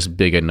be just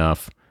big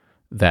enough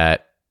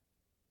that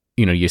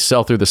you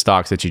sell through the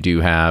stocks that you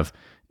do have.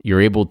 You're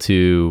able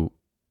to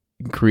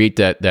create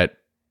that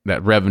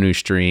revenue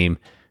stream,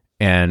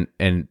 and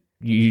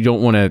you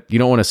don't want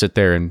to sit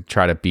there and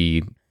try to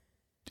be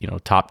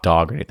top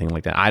dog or anything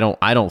like that. I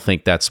don't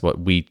think that's what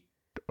we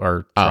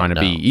are trying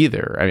to be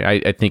either.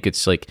 I think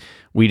it's like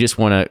we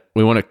want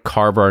to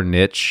carve our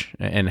niche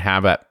and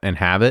have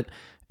it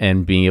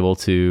and being able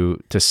to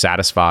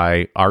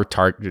satisfy our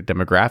target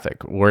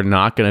demographic. We're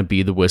not going to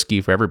be the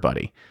whiskey for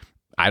everybody.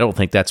 I don't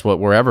think that's what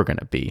we're ever going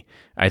to be.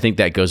 I think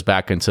that goes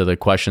back into the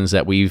questions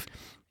that we've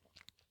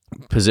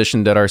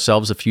positioned at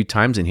ourselves a few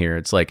times in here.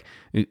 It's like,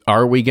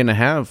 are we going to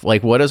have,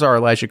 like, what is our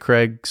Elijah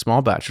Craig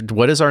small batch?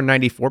 What is our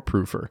 94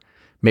 proofer?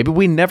 Maybe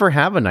we never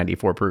have a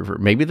 94 proofer.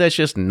 Maybe that's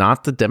just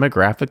not the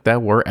demographic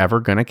that we're ever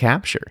going to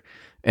capture.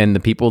 And the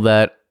people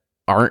that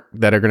are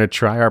going to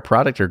try our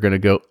product are going to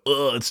go,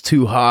 oh, it's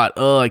too hot.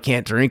 Oh, I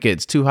can't drink it.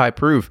 It's too high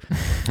proof.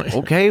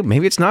 Okay,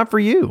 maybe it's not for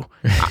you.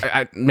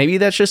 Maybe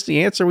that's just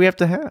the answer we have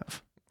to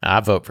have. I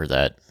vote for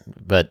that.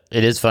 But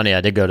it is funny.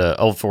 I did go to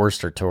Old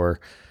Forester tour,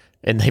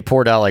 and they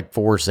poured out like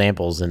 4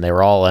 samples, and they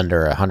were all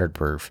under 100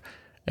 proof.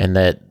 And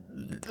that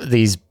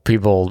these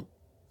people,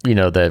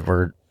 that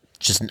were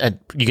just,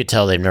 you could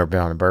tell they've never been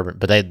on a bourbon,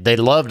 but they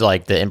loved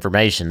like the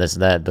information, this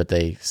and that. But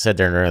they sit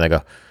there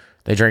and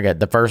they drink it.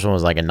 The first one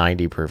was like a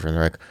 90 proof, and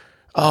they're like,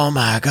 oh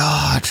my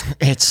God,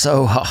 it's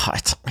so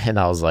hot. And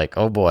I was like,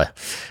 oh boy,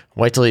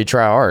 wait till you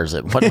try ours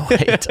at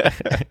 108.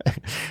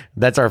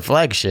 That's our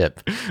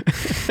flagship.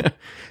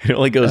 It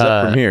only goes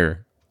up from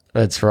here.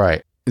 That's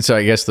right. So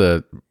I guess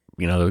the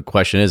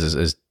question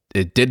is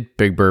did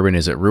Big Bourbon,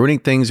 is it ruining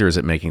things or is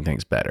it making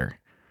things better?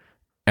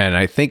 And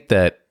I think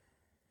that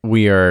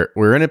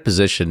we're in a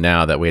position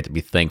now that we have to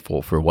be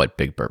thankful for what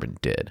Big Bourbon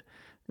did.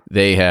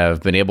 They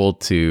have been able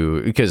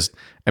to, because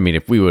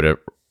if we would have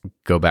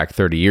go back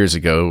 30 years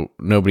ago,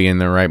 nobody in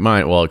their right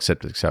mind, well,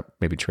 except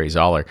maybe Trey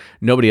Zoller,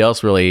 nobody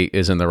else really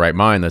is in the right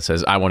mind that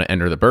says, I want to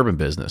enter the bourbon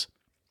business.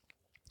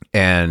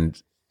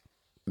 And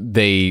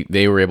they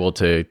were able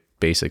to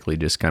basically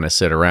just kind of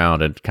sit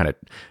around and kind of,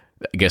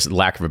 I guess,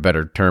 lack of a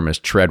better term, is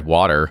tread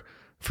water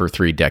for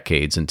 3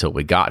 decades until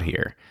we got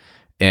here.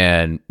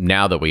 And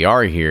now that we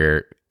are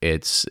here,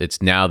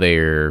 it's now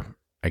they're,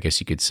 I guess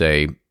you could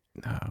say,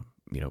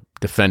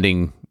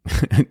 defending.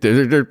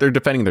 they're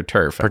defending their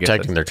turf,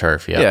 protecting their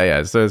turf.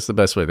 Yeah. So it's the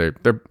best way.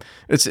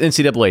 It's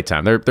NCAA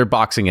time. They're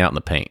boxing out in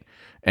the paint,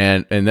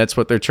 and that's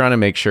what they're trying to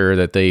make sure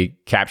that they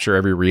capture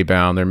every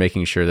rebound. They're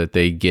making sure that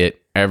they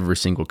get every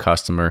single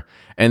customer.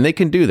 And they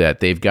can do that.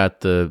 They've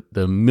got the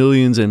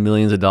millions and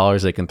millions of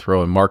dollars they can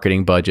throw in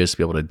marketing budgets to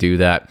be able to do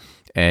that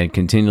and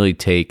continually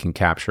take and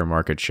capture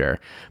market share.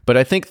 But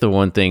I think the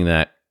one thing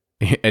that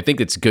I think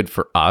it's good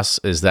for us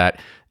is that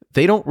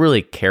they don't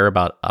really care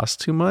about us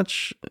too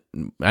much.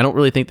 I don't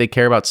really think they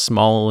care about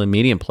small and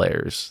medium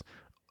players.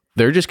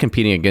 They're just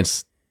competing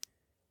against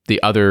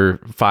the other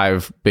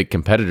 5 big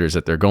competitors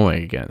that they're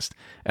going against.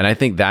 And I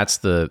think that's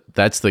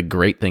the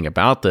great thing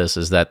about this,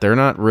 is that they're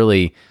not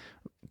really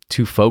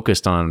too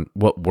focused on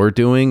what we're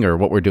doing or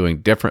what we're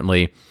doing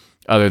differently,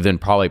 other than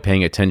probably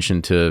paying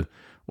attention to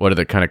what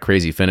other kind of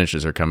crazy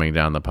finishes are coming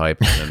down the pipe.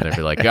 And then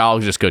they're like, I'll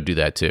just go do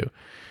that too.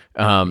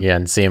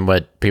 And seeing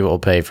what people will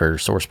pay for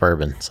source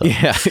bourbon. So.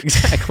 Yeah,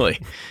 exactly.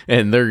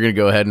 And they're going to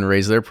go ahead and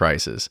raise their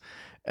prices.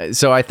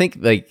 So I think,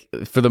 like,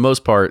 for the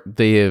most part,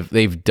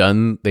 they've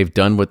done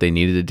what they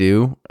needed to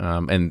do.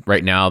 And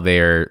right now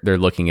they're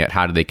looking at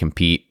how do they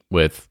compete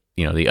with,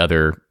 the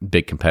other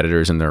big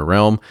competitors in their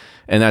realm.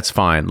 And that's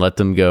fine. Let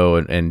them go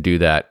and do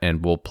that.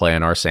 And we'll play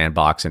in our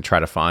sandbox and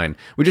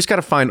we just got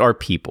to find our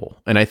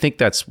people. And I think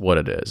that's what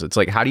it is. It's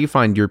like, how do you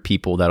find your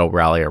people that'll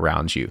rally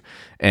around you?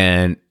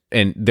 And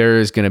there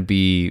is going to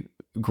be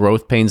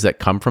growth pains that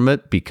come from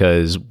it,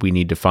 because we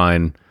need to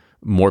find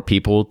more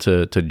people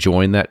to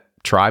join that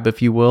tribe,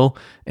 if you will,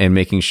 and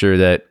making sure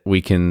that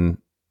we can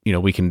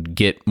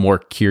get more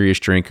curious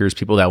drinkers,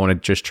 people that want to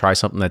just try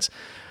something that's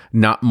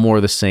not more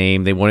the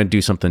same. They want to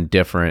do something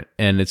different.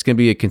 And it's going to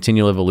be a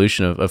continual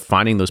evolution of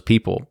finding those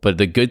people. But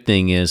the good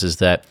thing is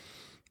that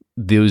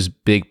those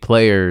big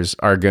players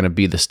are going to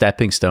be the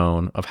stepping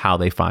stone of how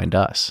they find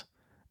us.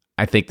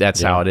 I think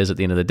that's how it is at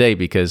the end of the day,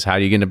 because how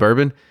do you get into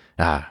bourbon?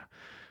 I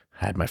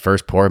had my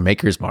first pour,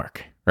 Maker's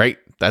Mark, right?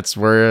 That's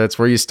where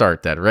you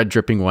start, that red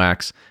dripping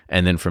wax.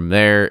 And then from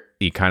there,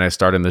 you kind of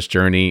start on this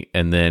journey,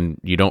 and then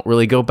you don't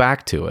really go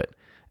back to it,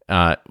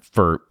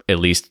 for at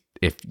least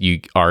if you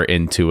are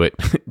into it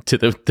to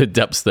the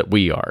depths that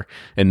we are.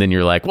 And then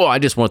you're like, well, I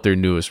just want their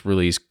newest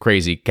release,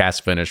 crazy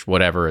cast finish,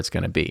 whatever it's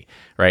going to be,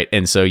 right?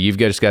 And so you've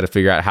just got to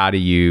figure out how do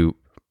you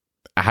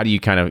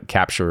kind of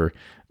capture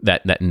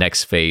that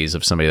next phase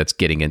of somebody that's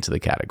getting into the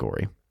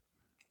category.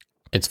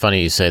 It's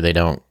funny you say they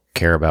don't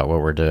care about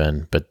what we're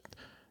doing, but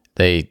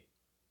they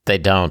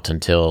don't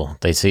until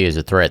they see you as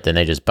a threat. Then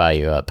they just buy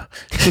you up.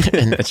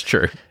 And that's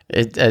true.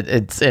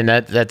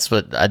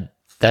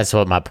 That's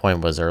what my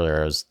point was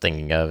earlier. I was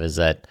thinking of, is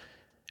that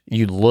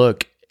you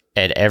look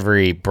at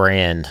every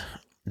brand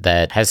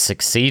that has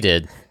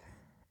succeeded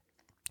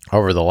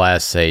over the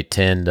last, say,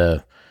 10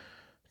 to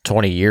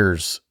 20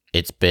 years.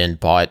 It's been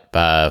bought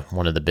by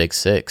one of the big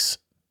 6.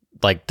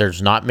 Like,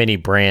 there's not many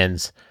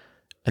brands.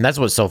 And that's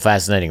what's so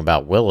fascinating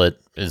about Willet,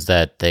 is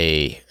that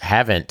they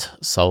haven't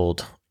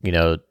sold,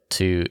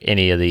 to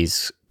any of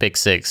these big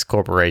 6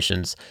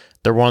 corporations.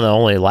 They're one of the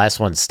only last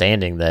ones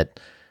standing that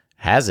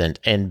hasn't.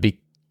 And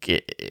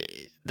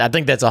I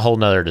think that's a whole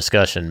nother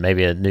discussion,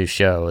 maybe a new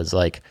show, is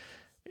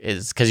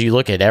because you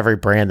look at every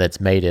brand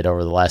that's made it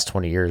over the last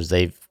 20 years,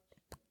 they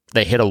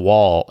hit a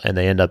wall and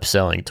they end up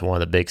selling to one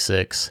of the big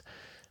 6.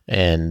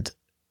 And,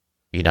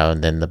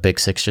 and then the big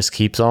 6 just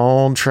keeps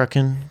on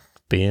trucking,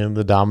 being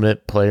the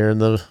dominant player in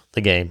the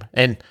game.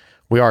 And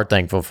we are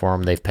thankful for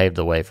them. They've paved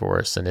the way for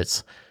us,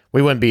 and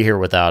we wouldn't be here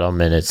without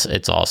them, and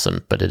it's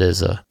awesome. But it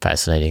is a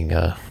fascinating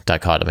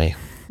dichotomy.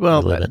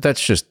 Well,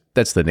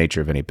 that's the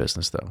nature of any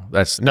business, though.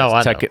 That's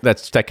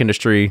tech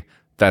industry.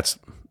 That's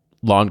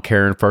lawn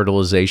care and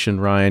fertilization,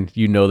 Ryan.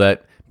 You know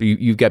that.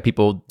 You've got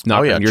people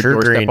knocking on your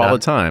doorstep all the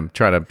time,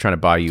 trying to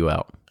buy you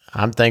out.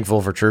 I'm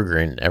thankful for True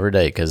Green every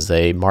day, because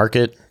they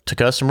market to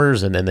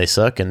customers and then they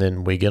suck, and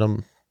then we get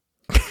them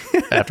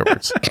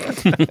afterwards.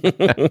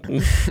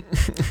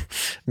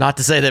 Not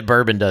to say that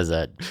bourbon does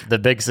that. The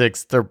big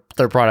 6, their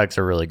products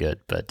are really good,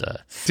 but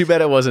too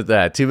bad it wasn't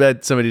that. Too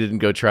bad somebody didn't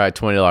go try a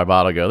 $20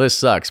 bottle and go, this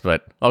sucks,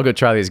 but I'll go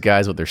try these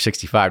guys with their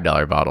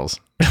 $65 bottles.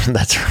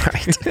 That's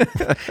right.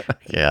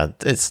 Yeah,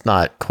 it's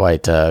not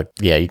quite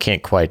you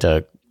can't quite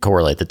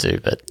correlate the two,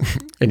 but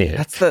anyway.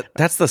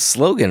 That's the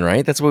slogan,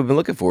 right? That's what we've been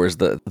looking for, is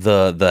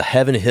the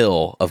heaven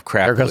hill of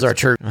craft. There goes our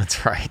church.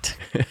 That's right.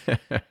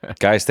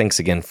 Guys, thanks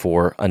again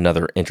for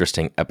another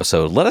interesting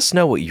episode. Let us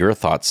know what your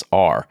thoughts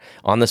are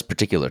on this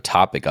particular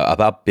topic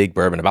about big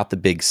bourbon, about the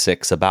big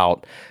 6,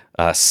 about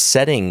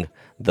setting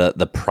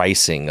the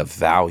pricing of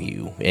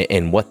value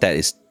and what that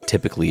is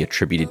typically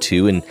attributed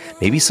to, and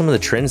maybe some of the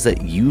trends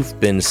that you've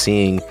been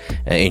seeing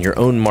in your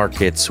own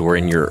markets or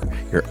in your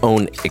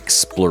own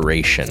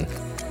exploration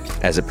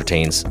as it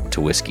pertains to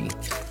whiskey.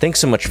 Thanks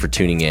so much for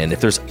tuning in.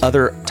 If there's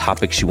other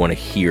topics you want to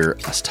hear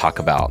us talk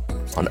about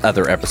on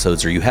other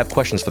episodes, or you have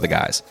questions for the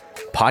guys,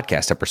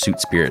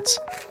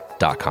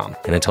 podcast@pursuitspirits.com.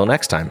 And until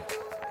next time,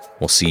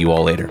 we'll see you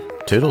all later.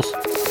 Toodles.